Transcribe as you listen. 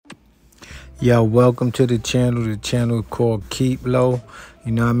Yo, welcome to the channel called Keep Low.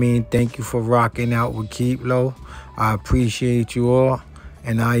 You know what I mean? Thank you for rocking out with Keep Low. I appreciate you all.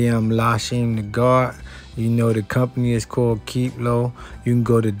 And I am Lashim the God. You know the company is called Keep Low. You can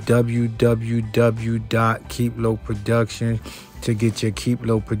go to www.keeplowproductions to get your Keep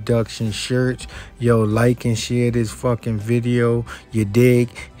Low Production shirts. Yo, like and share this fucking video. You dig?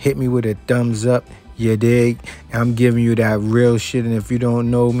 Hit me with a thumbs up. You dig? I'm giving you that real shit. And if you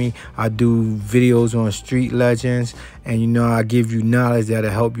don't know me, I do videos on street legends. And you know, I give you knowledge that'll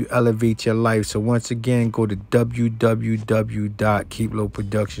help you elevate your life. So once again, go to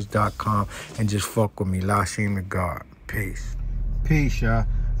www.keeplowproductions.com and just fuck with me. Lashim the God. Peace. Peace, y'all.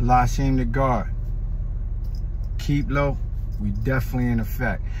 Lashim the God. Keep low. We definitely in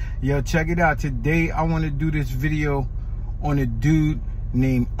effect. Yo, check it out. Today, I want to do this video on a dude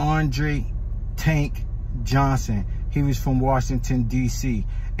named Andre Tank Johnson. He was from Washington, D.C.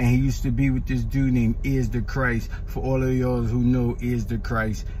 and he used to be with this dude named Is the Christ. For all of y'all who know Is the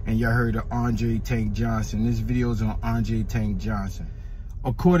Christ and y'all heard of Andre Tank Johnson, this video is on Andre Tank Johnson.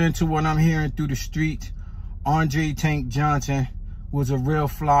 According to what I'm hearing through the streets, Andre Tank Johnson was a real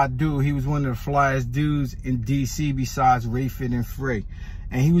fly dude. He was one of the flyest dudes in D.C. besides Rayford and Frey.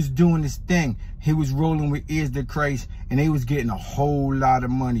 And he was doing this thing. He was rolling with Is the Christ, and they was getting a whole lot of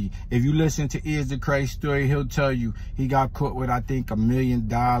money. If you listen to Is the Christ story, he'll tell you he got caught with, I think, $1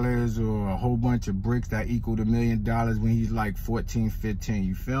 million or a whole bunch of bricks that equaled $1 million when he's like 14, 15.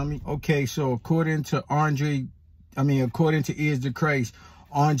 You feel me? Okay, so according to Is the Christ,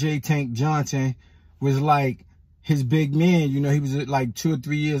 Andre Tank Johnson was like his big man. You know, he was like 2 or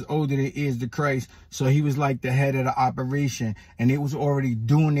 3 years older than Is the Christ. So he was like the head of the operation. And it was already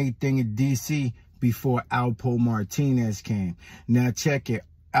doing their thing in D.C. before Alpo Martinez came. Now check it.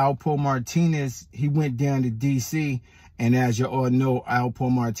 Alpo Martinez, he went down to D.C. And as you all know,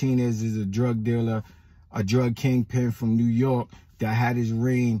 Alpo Martinez is a drug dealer, a drug kingpin from New York that had his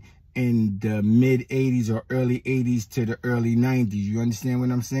reign in the mid-'80s or early 80s to the early 90s. You understand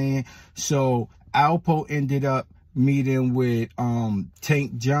what I'm saying? So Alpo ended up meeting with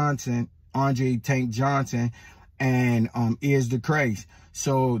Tank Johnson, Andre Tank Johnson, and Is the Christ.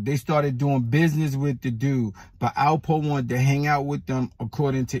 So they started doing business with the dude, but Alpo wanted to hang out with them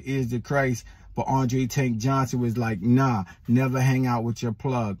according to Is the Christ, but Andre Tank Johnson was like, nah, never hang out with your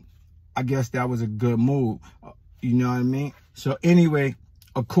plug. I guess that was a good move. You know what I mean? So anyway,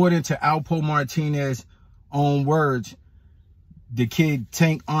 according to Alpo Martinez's own words, the kid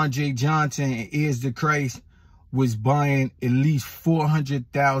Tank Andre Johnson and Is the Christ was buying at least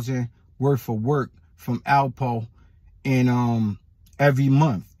 $400,000 worth of work from Alpo, and every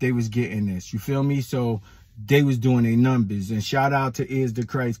month they was getting this. You feel me? So they was doing their numbers. And shout out to Is the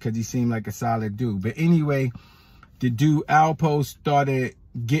Christ because he seemed like a solid dude. But anyway, the dude Alpo started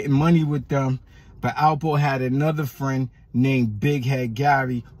getting money with them, but Alpo had another friend named Big Head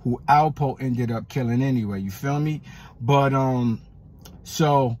Gary, who Alpo ended up killing anyway. You feel me? But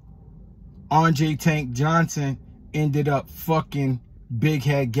so Andre Tank Johnson ended up fucking Big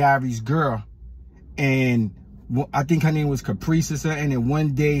Head Gary's girl, and I think her name was Caprice or something. And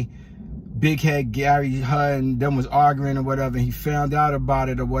one day, Big Head Gary, her and them was arguing or whatever. He found out about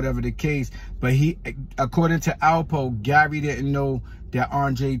it or whatever the case. But he, according to Alpo, Gary didn't know that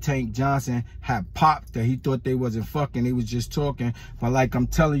Andre Tank Johnson had popped her. He thought they wasn't fucking. They was just talking. But like I'm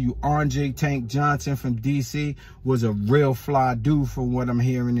telling you, Andre Tank Johnson from D.C. was a real fly dude from what I'm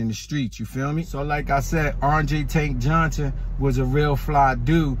hearing in the streets. You feel me? So like I said, Andre Tank Johnson was a real fly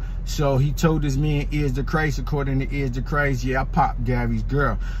dude. So he told his man Is the Christ, according to Is the Christ, yeah, I popped Gary's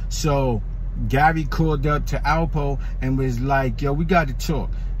girl. So Gary called up to Alpo and was like, yo, we got to talk.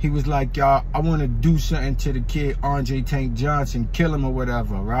 He was like, y'all, I want to do something to the kid Andre Tank Johnson, kill him or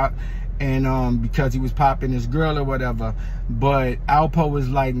whatever, right? And because he was popping his girl or whatever. But Alpo was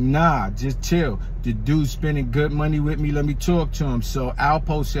like, nah, just chill. The dude's spending good money with me. Let me talk to him. So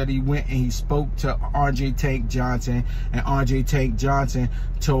Alpo said he went and he spoke to Andre Tank Johnson, and Andre Tank Johnson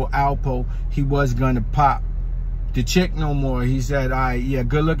told Alpo he was gonna pop the chick no more. He said, all right, yeah,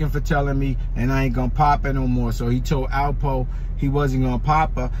 good looking for telling me, and I ain't gonna pop her no more. So he told Alpo he wasn't gonna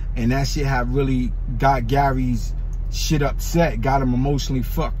pop her, and that shit had really got Gary's shit upset, got him emotionally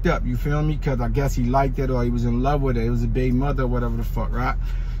fucked up. You feel me? Because I guess he liked it or he was in love with it. It was a baby mother or whatever the fuck, right?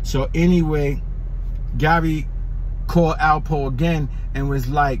 So anyway, Gary called Alpo again and was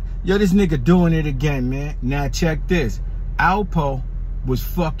like, yo, this nigga doing it again, man. Now check this. Alpo was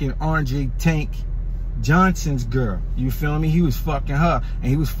fucking Andre Tank Johnson's girl. You feel me? He was fucking her, and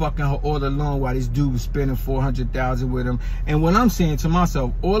he was fucking her all along while this dude was spending $400,000 with him. And what I'm saying to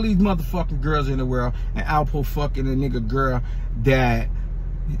myself, all these motherfucking girls in the world, and Alpo fucking a nigga girl that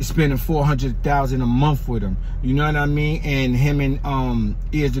spending $400,000 a month with him. You know what I mean? And him and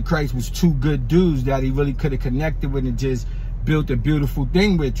Ears of Christ was two good dudes that he really could have connected with and just built a beautiful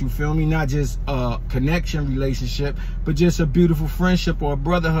thing with, you feel me? Not just a connection relationship, but just a beautiful friendship or a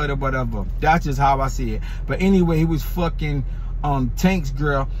brotherhood or whatever. That's just how I see it. But anyway, he was fucking Tank's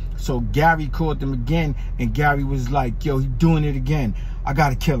girl. So Gary called them again, and Gary was like, yo, he's doing it again. I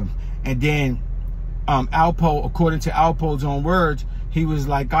gotta kill him. And then Alpo, according to Alpo's own words, he was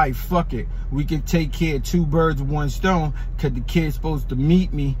like, all right, fuck it. We can take care of two birds with one stone, because the kid's supposed to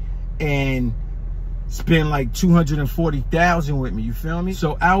meet me and spend like $240,000 with me, you feel me?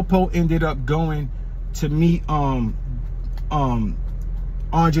 So Alpo ended up going to meet Andre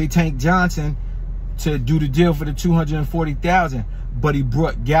Tank Johnson to do the deal for the $240,000, but he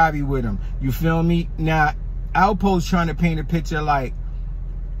brought Gary with him, you feel me? Now Alpo's trying to paint a picture like,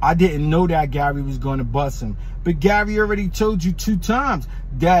 I didn't know that Gary was going to bust him, but Gary already told you 2 times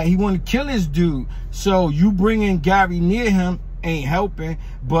that he want to kill this dude. So you bringing Gary near him ain't helping.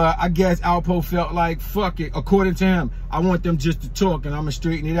 But I guess Alpo felt like, fuck it, according to him, I want them just to talk and I'm gonna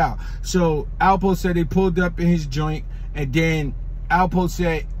straighten it out. So Alpo said they pulled up in his joint, and then Alpo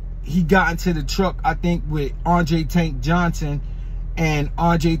said he got into the truck, I think with Andre Tank Johnson, and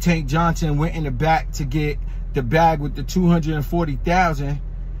Andre Tank Johnson went in the back to get the bag with the $240,000,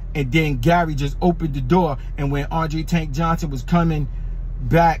 and then Gary just opened the door, and when Andre Tank Johnson was coming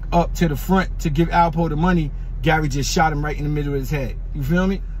back up to the front to give Alpo the money, Gary just shot him right in the middle of his head. You feel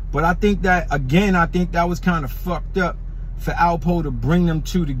me? But I think that, again, I think that was kind of fucked up for Alpo to bring them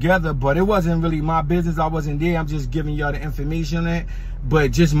two together, but it wasn't really my business. I wasn't there. I'm just giving y'all the information on it.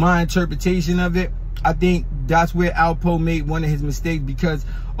 But just my interpretation of it, I think that's where Alpo made one of his mistakes, because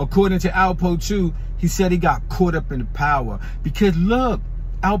according to Alpo too, he said he got caught up in the power. Because look,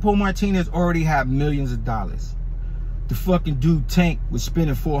 Alpo Martinez already had millions of dollars. The fucking dude Tank was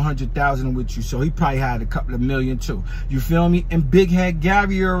spending $400,000 with you, so he probably had a couple of million too. You feel me? And Big Head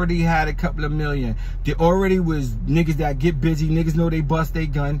Gary already had a couple of million. There already was niggas that get busy. Niggas know they bust their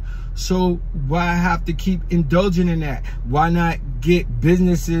gun. So why have to keep indulging in that? Why not get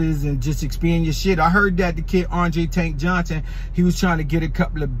businesses and just expand your shit? I heard that the kid Andre Tank Johnson, he was trying to get a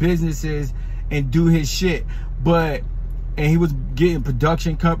couple of businesses and do his shit, and he was getting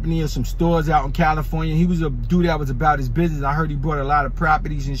production company or some stores out in California. He was a dude that was about his business. I heard he bought a lot of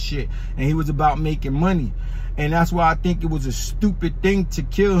properties and shit, and he was about making money. And that's why I think it was a stupid thing to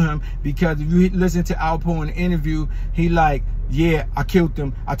kill him, because if you listen to Alpo in the interview, he like, yeah, I killed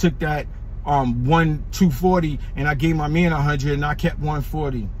him. I took that $240 and I gave my man 100 and I kept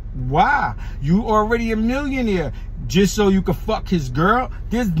 140. Why? You already a millionaire. Just so you can fuck his girl?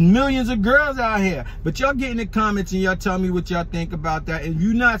 There's millions of girls out here. But y'all get in the comments and y'all tell me what y'all think about that. And if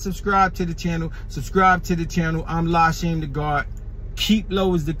you're not subscribed to the channel, subscribe to the channel. I'm La Shame the God. Keep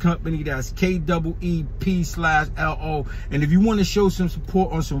Low is the company. That's KEEP/LO. And if you want to show some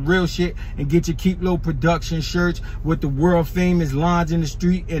support on some real shit and get your Keep Low production shirts with the world famous lines in the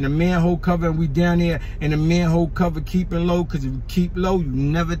street and a manhole cover, and we down there in the manhole cover keeping low, because if you keep low, you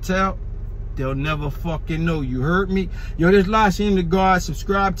never tell. They'll never fucking know. You heard me? Yo, this La Shame the God.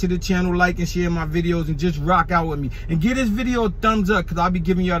 Subscribe to the channel, like and share my videos, and just rock out with me. And give this video a thumbs up, because I'll be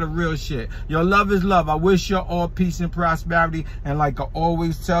giving y'all the real shit. Yo, love is love. I wish y'all all peace and prosperity. And like I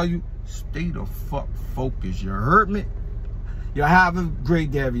always tell you, stay the fuck focused. You heard me? Y'all have a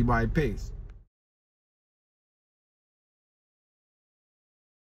great day, everybody. Peace.